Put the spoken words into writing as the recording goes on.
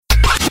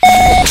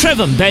Trev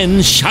and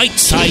Ben's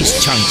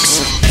shite-sized chunks.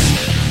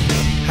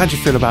 How do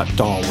you feel about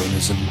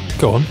Darwinism?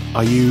 Go on.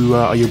 Are you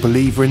a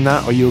believer in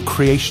that? Are you a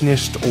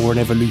creationist or an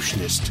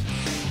evolutionist?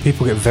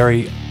 People get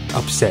very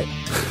upset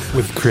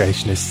with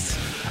creationists.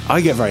 I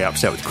get very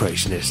upset with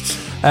creationists.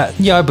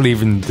 Yeah, I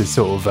believe in the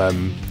sort of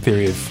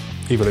theory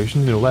of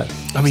evolution and all that.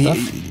 I mean,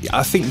 stuff.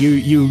 I think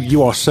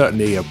you are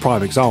certainly a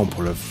prime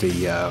example of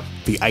the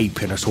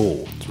ape in us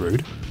all. It's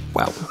rude.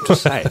 Well,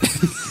 just saying.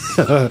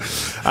 But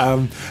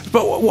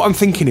what I'm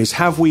thinking is,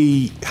 have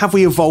we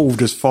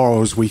evolved as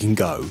far as we can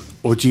go,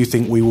 or do you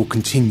think we will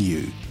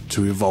continue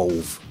to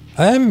evolve?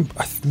 Nothing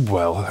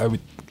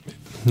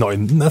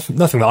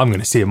that I'm going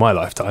to see in my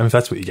lifetime, if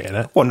that's what you're getting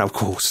at. Well, no, of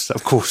course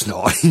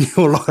not. In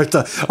your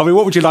lifetime. I mean,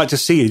 what would you like to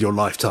see in your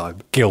lifetime?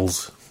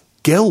 Gills.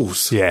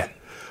 Gills? Yeah.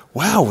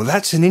 Wow,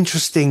 that's an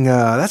interesting.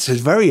 That's a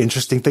very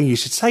interesting thing. You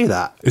should say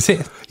that. Is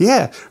it?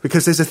 Yeah,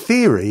 because there's a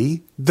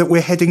theory that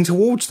we're heading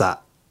towards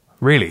that.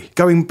 Really?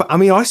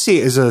 I see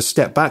it as a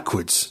step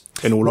backwards,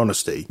 in all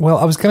honesty. Well,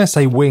 I was going to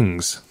say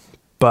wings,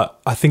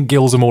 but I think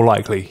gills are more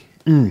likely.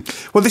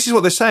 Well, this is what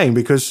they're saying,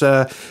 because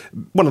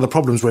one of the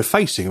problems we're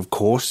facing, of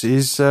course,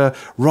 is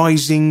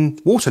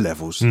rising water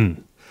levels.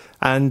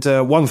 And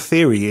one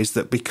theory is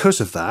that because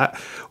of that,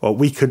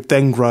 we could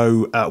then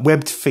grow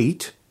webbed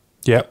feet,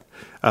 Yep.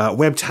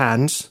 webbed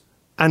hands,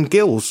 and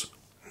gills.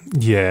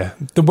 Yeah.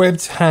 The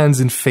webbed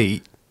hands and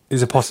feet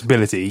is a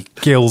possibility.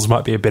 Gills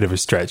might be a bit of a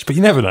stretch, but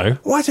you never know.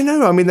 Well, I don't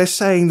know. I mean, they're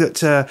saying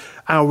that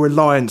our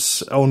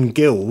reliance on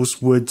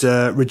gills would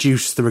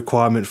reduce the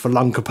requirement for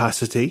lung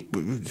capacity.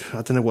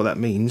 I don't know what that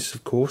means,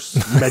 of course,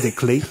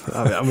 medically.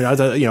 I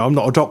don't. I'm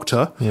not a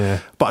doctor. Yeah.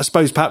 But I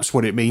suppose perhaps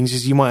what it means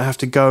is you might have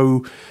to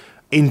go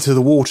into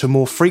the water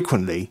more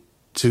frequently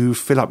to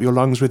fill up your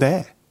lungs with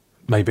air.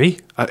 Maybe.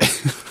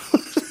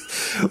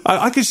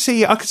 I could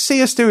see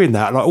us doing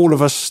that, like all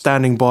of us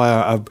standing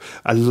by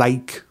a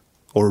lake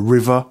or a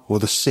river or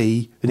the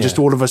sea, and just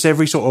all of us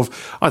every 2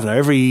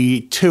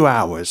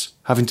 hours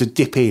having to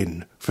dip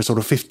in for sort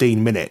of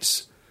 15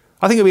 minutes.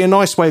 I think it'd be a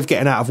nice way of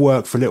getting out of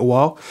work for a little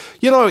while.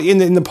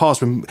 In the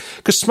past,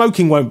 because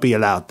smoking won't be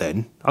allowed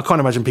then. I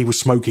can't imagine people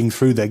smoking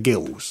through their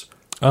gills.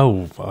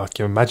 Oh, I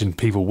can imagine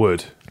people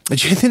would.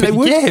 Do you think they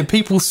would? Yeah,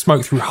 people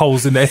smoke through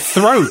holes in their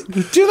throat.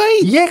 Do they?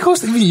 Yeah, of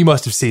course. You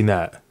must have seen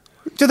that.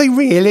 Do they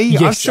really?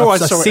 Yes, I'm sure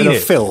I've saw it in a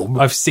film.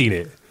 I've seen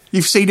it.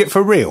 You've seen it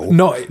for real?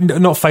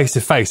 Not face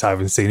to face. I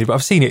haven't seen it, but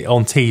I've seen it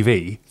on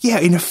TV. Yeah,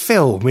 in a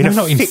film,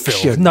 not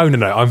fiction. in film. No.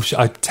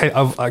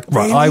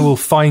 Right, I will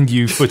find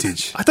you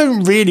footage. I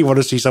don't really want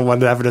to see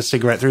someone having a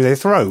cigarette through their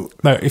throat.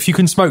 No, if you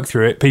can smoke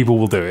through it, people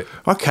will do it.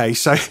 Okay,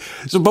 so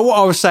but what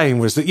I was saying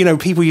was that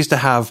people used to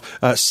have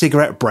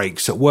cigarette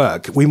breaks at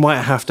work. We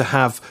might have to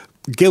have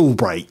gill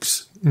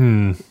breaks.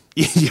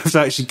 You have to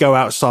actually go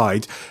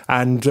outside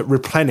and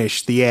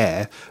replenish the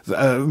air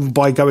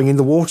by going in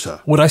the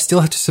water. Would I still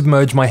have to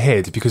submerge my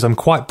head, because I'm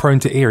quite prone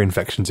to ear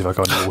infections if I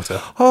go in the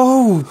water?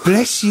 Oh,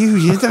 bless you.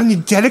 You're only a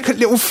delicate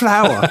little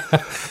flower.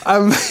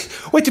 Well,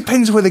 it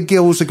depends where the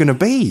gills are going to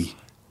be.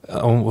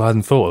 Oh, well, I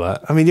hadn't thought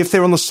of that. I mean, if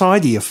they're on the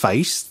side of your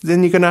face,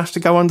 then you're going to have to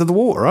go under the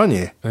water, aren't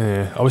you?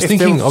 Yeah, I was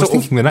thinking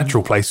the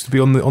natural place would be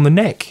on the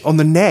neck. On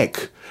the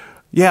neck.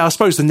 Yeah, I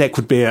suppose the neck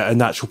would be a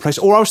natural place.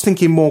 Or I was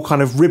thinking more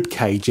kind of rib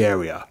cage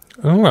area.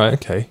 Oh, right,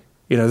 okay.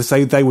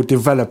 They would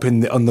develop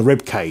on the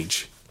rib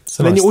cage.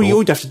 So then all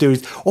you'd have to do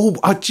is... do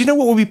you know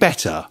what would be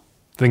better?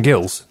 Than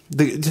gills?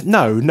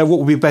 No, what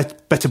would be a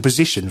better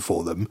position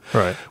for them?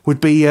 Right.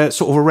 Would be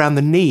sort of around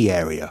the knee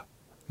area.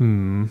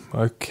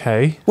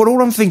 Okay. Well,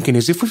 all I'm thinking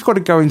is if we've got to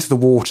go into the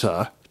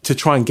water to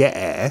try and get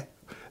air,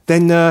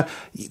 then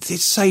it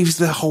saves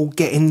the whole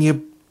getting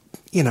your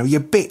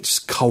bits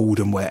cold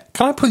and wet.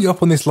 Can I put you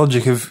up on this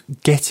logic of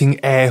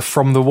getting air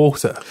from the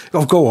water?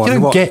 Oh, go on. You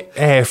don't get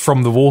air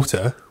from the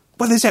water.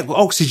 Well, there's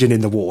oxygen in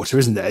the water,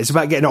 isn't there? It's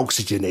about getting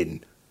oxygen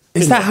in.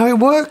 Is that how it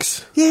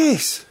works?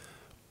 Yes.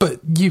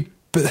 But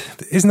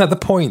isn't that the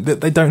point,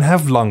 that they don't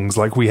have lungs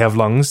like we have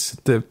lungs,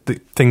 the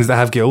things that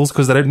have gills,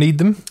 because they don't need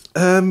them?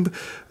 I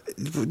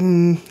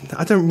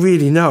don't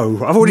really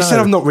know. I've already said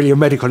I'm not really a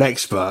medical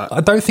expert.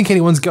 I don't think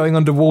anyone's going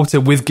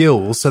underwater with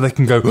gills so they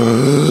can go...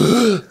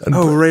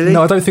 Oh, really?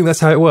 No, I don't think that's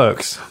how it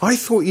works. I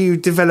thought you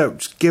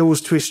developed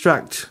gills to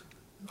extract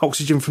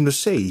oxygen from the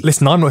sea.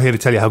 Listen, I'm not here to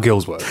tell you how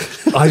gills work.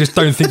 I just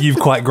don't think you've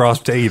quite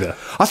grasped it either.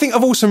 I think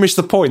I've also missed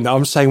the point that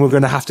I'm saying we're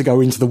going to have to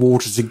go into the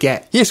water to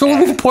get... Yes, what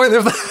would be the point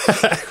of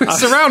that? We're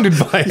surrounded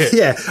by it.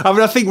 Yeah,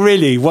 I think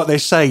really what they're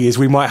saying is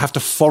we might have to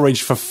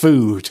forage for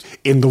food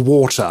in the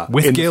water.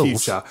 With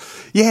gills? The future.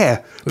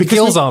 Yeah. Because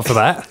gills aren't for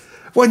that.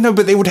 Well, no,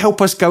 but they would help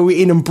us go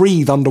in and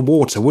breathe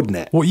underwater, wouldn't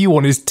it? What you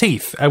want is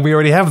teeth, and we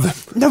already have them.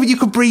 No, but you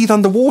could breathe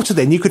underwater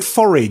then. You could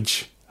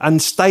forage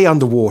and stay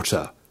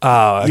underwater.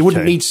 Okay. You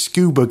wouldn't need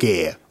scuba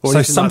gear.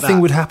 So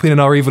something would happen in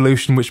our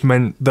evolution which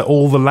meant that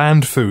all the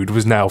land food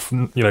was now,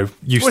 useless.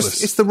 Well,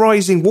 it's the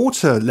rising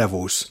water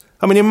levels.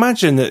 I mean,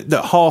 imagine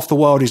that half the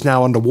world is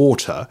now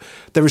underwater.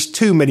 There is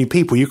too many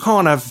people. You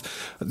can't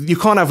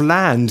have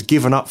land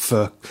given up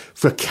for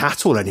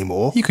cattle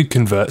anymore. You could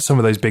convert some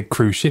of those big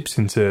cruise ships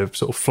into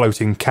sort of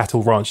floating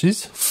cattle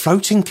ranches.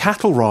 Floating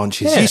cattle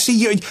ranches. Yeah. You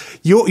see,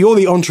 you're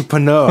the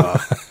entrepreneur.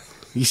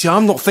 You see,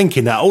 I'm not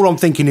thinking that. All I'm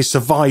thinking is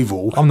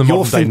survival. I'm the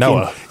modern-day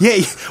Noah.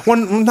 Yeah, well,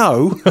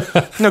 no,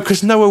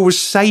 because Noah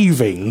was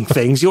saving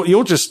things.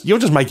 You're just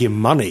making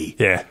money.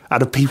 Yeah.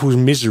 Out of people's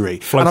misery.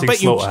 Floating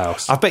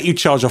slaughterhouse. I bet you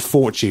charge a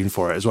fortune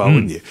for it as well,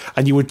 wouldn't you?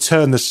 And you would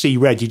turn the sea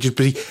red. You'd just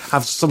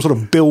have some sort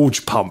of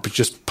bilge pump,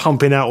 just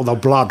pumping out all the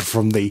blood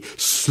from the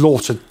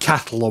slaughtered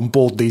cattle on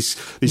board these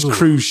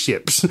cruise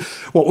ships.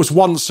 What was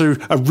once a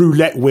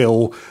roulette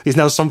wheel is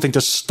now something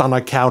to stun a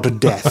cow to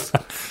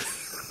death.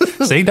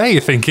 See, now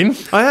you're thinking.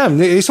 I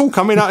am. It's all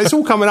coming up. It's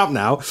all coming up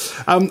now.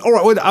 All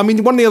right. Well, I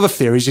mean, one of the other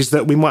theories is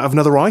that we might have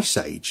another ice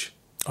age.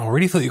 I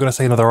really thought you were going to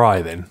say another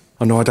eye then.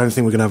 Oh, no, I don't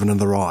think we're going to have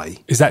another eye.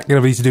 Is that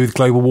going to be to do with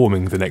global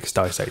warming, the next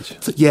ice age?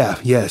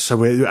 Yeah.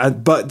 So,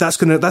 but that's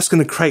going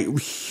to create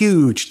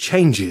huge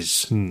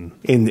changes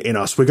in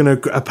us. We're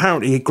going to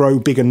apparently grow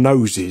bigger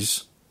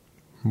noses.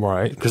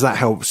 Right. Because that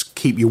helps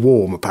keep you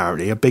warm,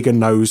 apparently. A bigger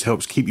nose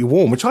helps keep you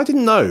warm, which I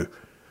didn't know.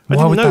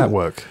 Why would that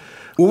work?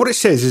 Well, what it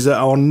says is that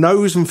our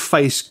nose and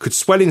face could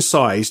swell in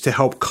size to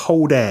help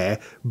cold air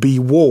be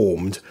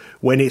warmed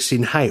when it's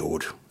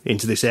inhaled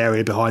into this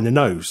area behind the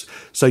nose.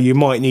 So you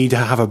might need to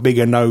have a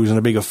bigger nose and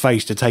a bigger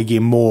face to take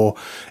in more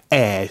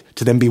air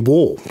to then be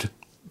warmed.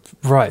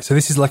 Right. So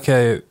this is like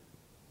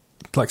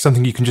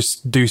something you can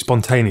just do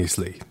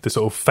spontaneously, the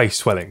sort of face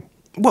swelling.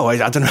 Well,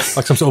 I don't know.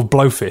 Like some sort of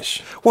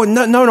blowfish. Well,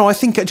 no. I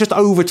think just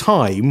over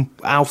time,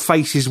 our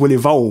faces will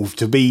evolve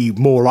to be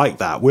more like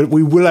that.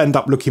 We will end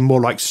up looking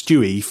more like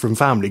Stewie from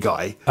Family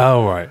Guy.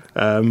 Oh, right.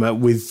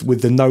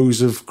 With the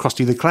nose of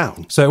Krusty the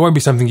Clown. So it won't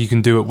be something you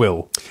can do at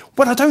will?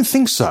 Well, I don't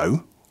think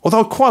so.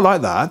 Although I'd quite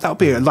like that. That would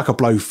be like a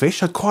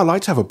blowfish. I'd quite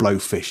like to have a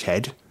blowfish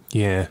head.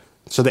 Yeah.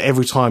 So that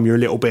every time you're a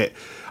little bit...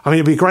 I mean,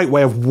 it'd be a great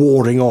way of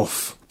warding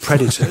off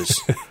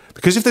predators.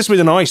 Because if there's been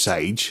an ice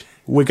age...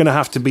 We're going to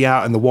have to be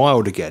out in the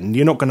wild again.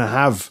 You're not going to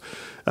have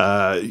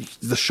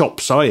the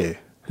shops, are you?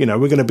 You know,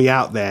 we're going to be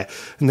out there.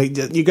 And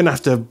you're going to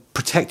have to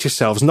protect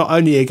yourselves, not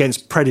only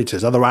against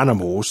predators, other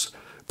animals,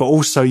 but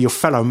also your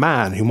fellow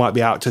man who might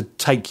be out to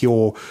take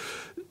your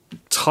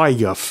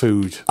tiger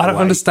food I don't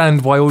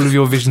understand why all of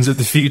your visions of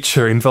the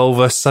future involve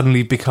us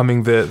suddenly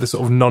becoming the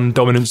sort of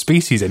non-dominant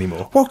species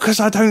anymore. Well, because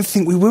I don't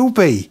think we will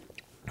be.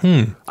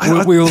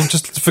 We'll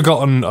just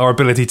forgotten our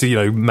ability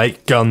to,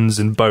 make guns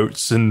and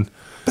boats and...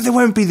 But there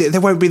won't be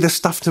the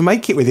stuff to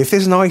make it with. If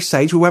there's an ice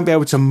age, we won't be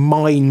able to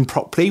mine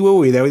properly, will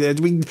we?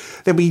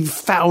 There'll be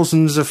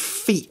thousands of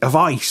feet of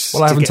ice.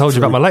 Well, I haven't told you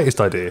about my latest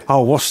idea.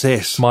 Oh, what's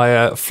this?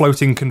 My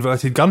floating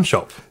converted gun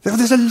shop.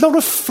 There's a lot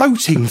of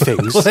floating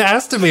things. Well, it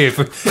has to be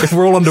if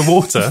we're all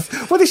underwater.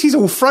 Well, this is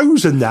all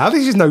frozen now.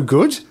 This is no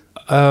good.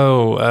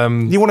 Oh,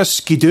 You want a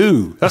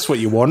skidoo. That's what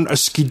you want. A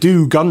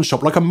skidoo gun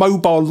shop, like a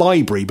mobile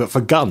library, but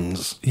for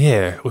guns.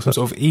 Yeah, or some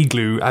sort of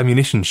igloo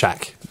ammunition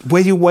shack.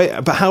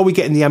 But how are we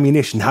getting the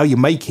ammunition? How are you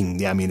making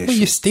the ammunition? Well,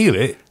 you steal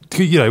it.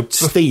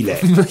 Steal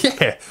it.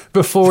 Yeah,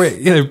 before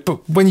it,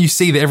 but when you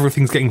see that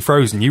everything's getting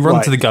frozen, you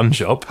run to the gun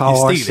shop,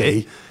 you steal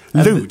it.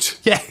 Loot.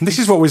 Yeah. This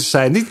is what we're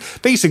saying.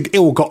 These are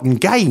ill-gotten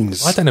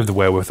gains. I don't have the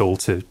wherewithal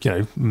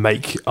to,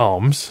 make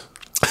arms.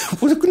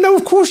 Well, no,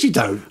 of course you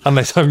don't.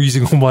 Unless I'm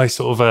using all my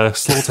sort of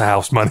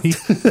slaughterhouse money.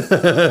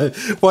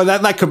 Well,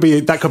 that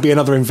could be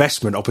another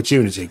investment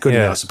opportunity,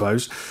 couldn't it? I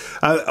suppose.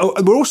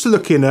 We're also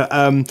looking at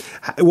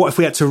what if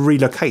we had to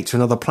relocate to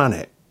another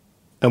planet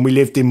and we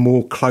lived in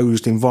more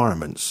closed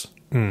environments.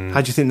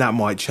 How do you think that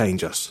might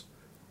change us?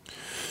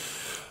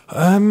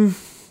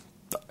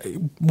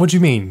 What do you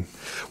mean?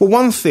 Well,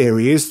 one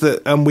theory is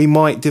that we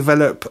might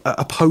develop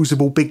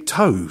opposable big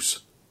toes.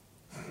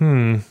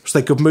 So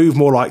they could move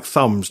more like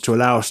thumbs to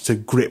allow us to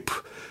grip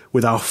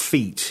with our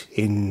feet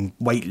in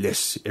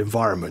weightless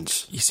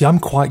environments. You see, I'm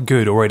quite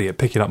good already at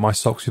picking up my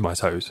socks with my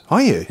toes.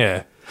 Are you?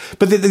 Yeah.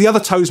 But the other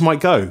toes might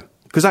go.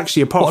 Because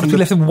actually, apart from... What if you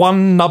left with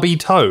one nubby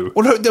toe?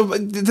 Well, no,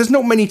 there's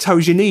not many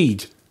toes you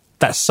need.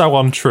 That's so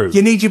untrue.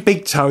 You need your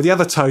big toe. The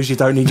other toes you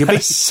don't need. Your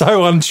That's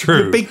so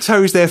untrue. Your big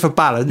toe's there for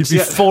balance. You'd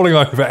be falling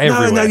over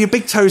everywhere. No, your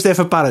big toe's there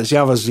for balance. The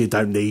others you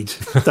don't need.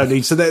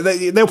 So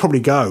they'll probably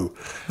go.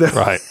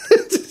 Right.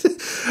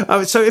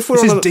 So if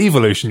we're this is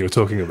devolution you're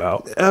talking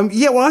about.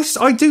 Well,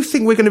 I do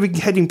think we're going to be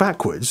heading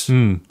backwards.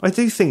 I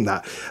do think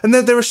that, and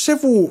there are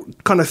several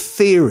kind of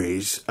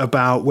theories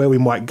about where we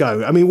might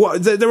go. I mean,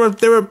 there are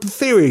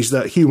theories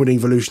that human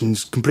evolution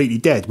is completely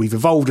dead. We've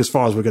evolved as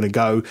far as we're going to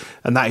go,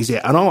 and that is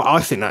it. And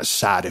I think that's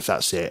sad if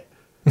that's it,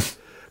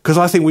 because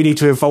I think we need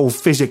to evolve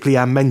physically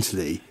and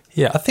mentally.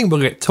 Yeah, I think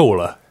we'll get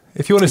taller.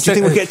 If you want to, do you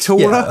think we'll get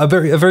taller? Yeah,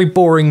 a very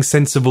boring,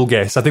 sensible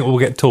guess. I think we'll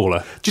get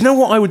taller. Do you know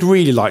what I would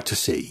really like to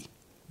see?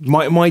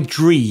 My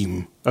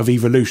dream of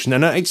evolution,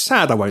 and it's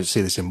sad I won't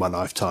see this in my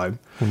lifetime.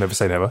 We'll never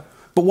say never.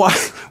 But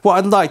what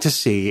I'd like to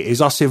see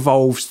is us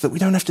evolve so that we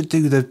don't have to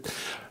do the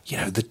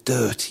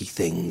dirty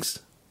things.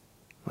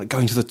 like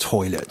going to the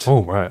toilet.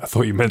 Oh, right. I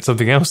thought you meant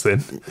something else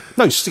then.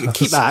 No,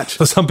 keep that.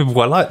 Some people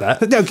quite like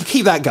that. No,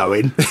 keep that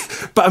going.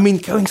 But I mean,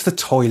 going to the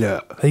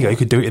toilet. There you go. You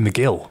could do it in the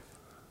gill.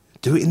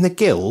 Do it in the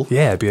gill?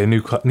 Yeah, it'd be a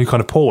new kind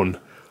of porn.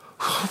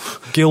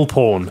 Gill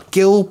porn.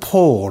 Gill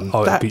porn.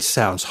 Oh, that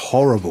sounds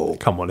horrible.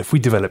 Come on, if we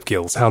develop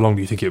gills, how long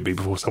do you think it would be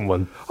before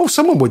someone... Oh,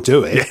 someone would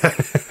do it. Yeah.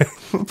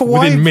 But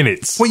why? Within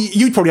minutes. Well,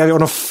 you'd probably have it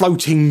on a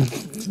floating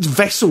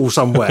vessel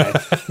somewhere.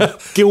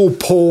 Gill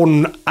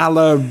porn a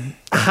la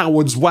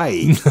Howard's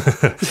Way.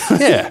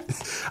 Yeah.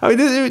 I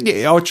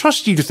mean, I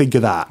trust you to think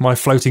of that. My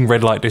floating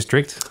red light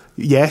district.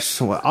 Yes,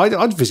 well,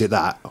 I'd visit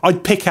that.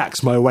 I'd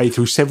pickaxe my way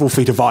through several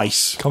feet of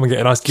ice. Come and get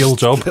a nice gill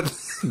job.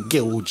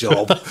 Gill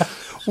job.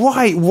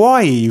 Why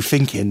are you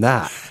thinking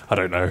that? I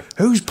don't know.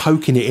 Who's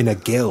poking it in a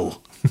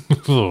gill?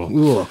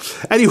 Ugh.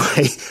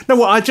 Anyway,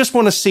 no, I just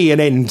want to see an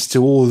end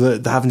to all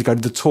the having to go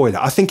to the toilet.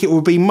 I think it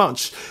would be a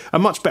much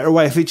better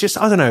way if it just,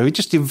 I don't know, it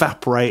just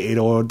evaporated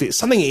or did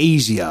something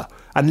easier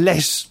and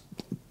less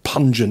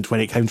pungent when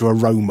it came to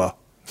aroma.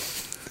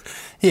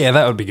 Yeah,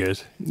 that would be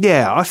good.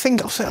 Yeah, I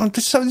think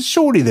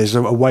surely there's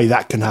a way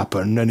that can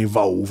happen and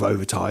evolve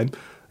over time.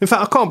 In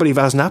fact, I can't believe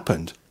it hasn't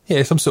happened.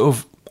 Yeah, some sort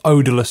of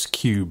odourless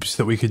cubes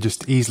that we could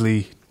just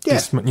easily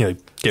get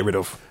rid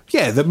of.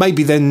 Yeah, that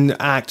maybe then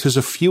act as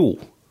a fuel.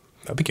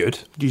 That'd be good.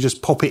 You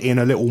just pop it in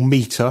a little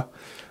meter,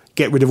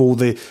 get rid of all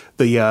the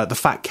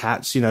fat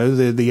cats,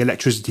 the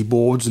electricity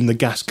boards and the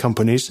gas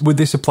companies. Would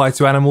this apply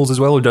to animals as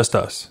well, or just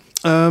us?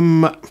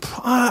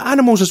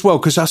 Animals as well,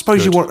 because I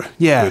suppose Good. you want...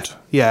 Yeah, Good.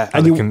 yeah.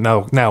 And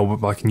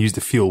now I can use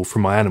the fuel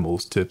from my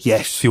animals to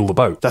fuel the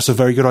boat. That's a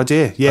very good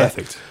idea, yeah.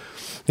 Perfect.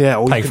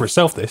 Yeah, Paying for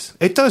itself, this.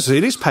 It does.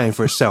 It is paying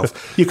for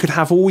itself. You could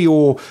have all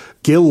your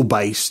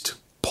gill-based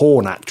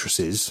porn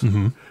actresses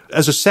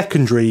as a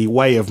secondary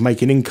way of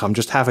making income,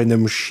 just having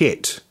them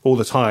shit all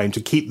the time to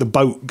keep the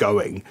boat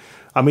going.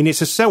 I mean,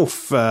 it's a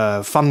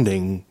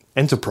self-funding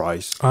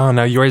enterprise. Oh,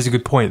 no, you raise a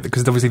good point,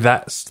 because obviously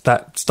that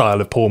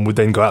style of porn would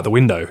then go out the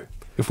window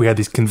if we had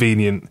these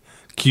convenient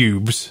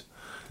cubes.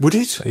 Would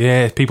it?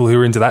 Yeah, people who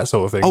are into that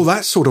sort of thing. Oh,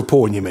 that sort of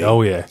porn, you mean?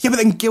 Oh, yeah. Yeah, but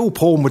then gill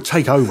porn would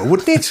take over,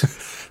 wouldn't it?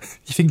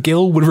 You think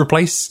gill would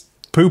replace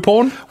poo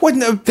porn?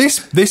 Wouldn't it?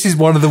 This is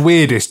one of the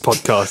weirdest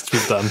podcasts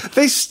we've done.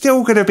 There's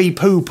still going to be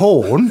poo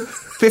porn.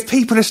 But if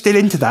people are still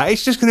into that,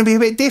 it's just going to be a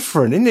bit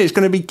different, isn't it? It's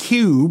going to be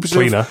cubes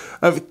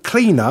of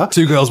cleaner.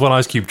 2 girls, 1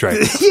 ice cube train.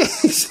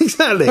 Yes,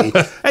 exactly.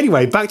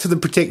 Anyway, back to the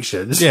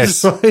predictions.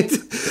 Yes. Right?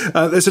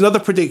 There's another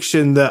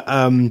prediction that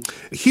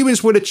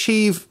humans would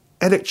achieve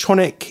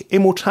electronic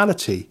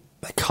immortality.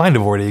 That kind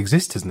of already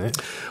exists, doesn't it?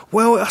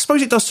 Well, I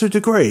suppose it does to a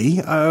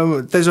degree.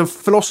 There's a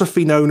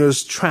philosophy known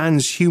as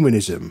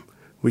transhumanism,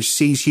 which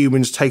sees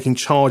humans taking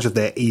charge of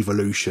their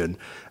evolution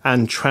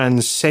and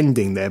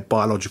transcending their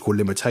biological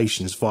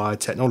limitations via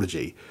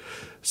technology.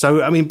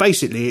 So, I mean,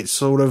 basically, it's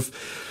sort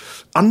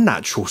of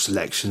unnatural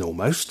selection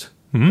almost.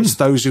 It's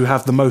those who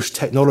have the most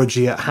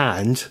technology at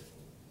hand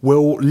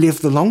will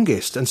live the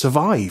longest and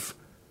survive.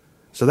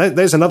 So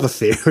there's another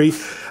theory.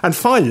 And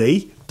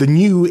finally, the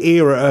new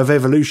era of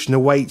evolution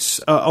awaits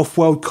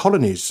off-world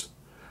colonies.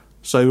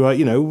 So,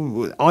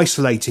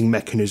 isolating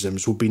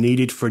mechanisms will be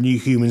needed for a new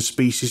human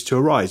species to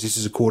arise. This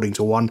is according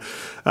to one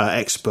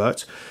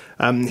expert.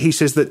 He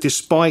says that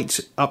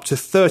despite up to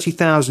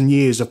 30,000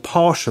 years of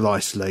partial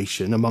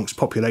isolation amongst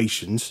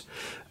populations,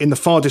 in the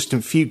far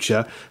distant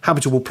future,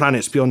 habitable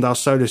planets beyond our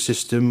solar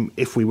system,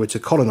 if we were to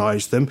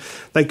colonise them,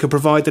 they could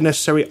provide the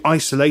necessary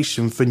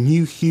isolation for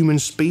new human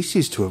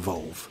species to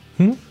evolve.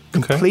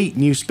 Complete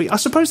new species. I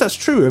suppose that's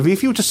true.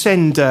 If you were to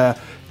send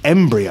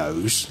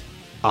embryos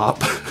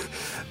up...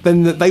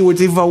 then they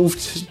would evolve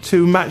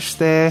to match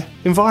their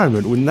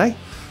environment, wouldn't they?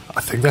 I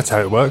think that's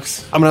how it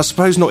works. I mean, I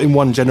suppose not in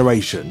one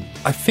generation.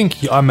 I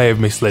think I may have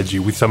misled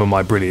you with some of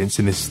my brilliance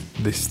in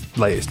this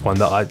latest one.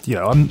 That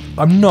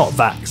I'm not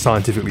that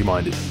scientifically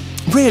minded.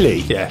 Really?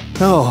 Yeah.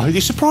 Oh, you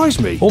surprised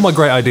me. All my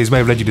great ideas may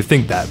have led you to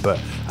think that, but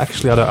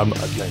actually, I don't.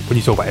 When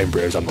you talk about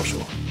embryos, I'm not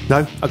sure.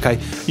 No? Okay.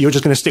 You're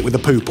just going to stick with the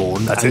poo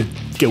porn. That's it.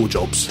 Gill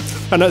jobs.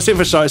 And that's it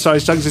for Size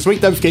Chunks this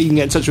week. Don't forget you can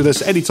get in touch with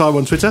us anytime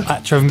on Twitter.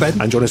 At Trev and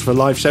Ben. And join us for a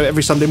live show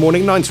every Sunday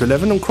morning, 9 to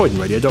 11 on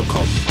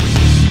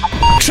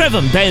CroydonRadio.com. Trev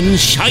and Ben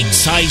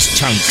Shite-Sized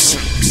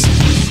Chunks.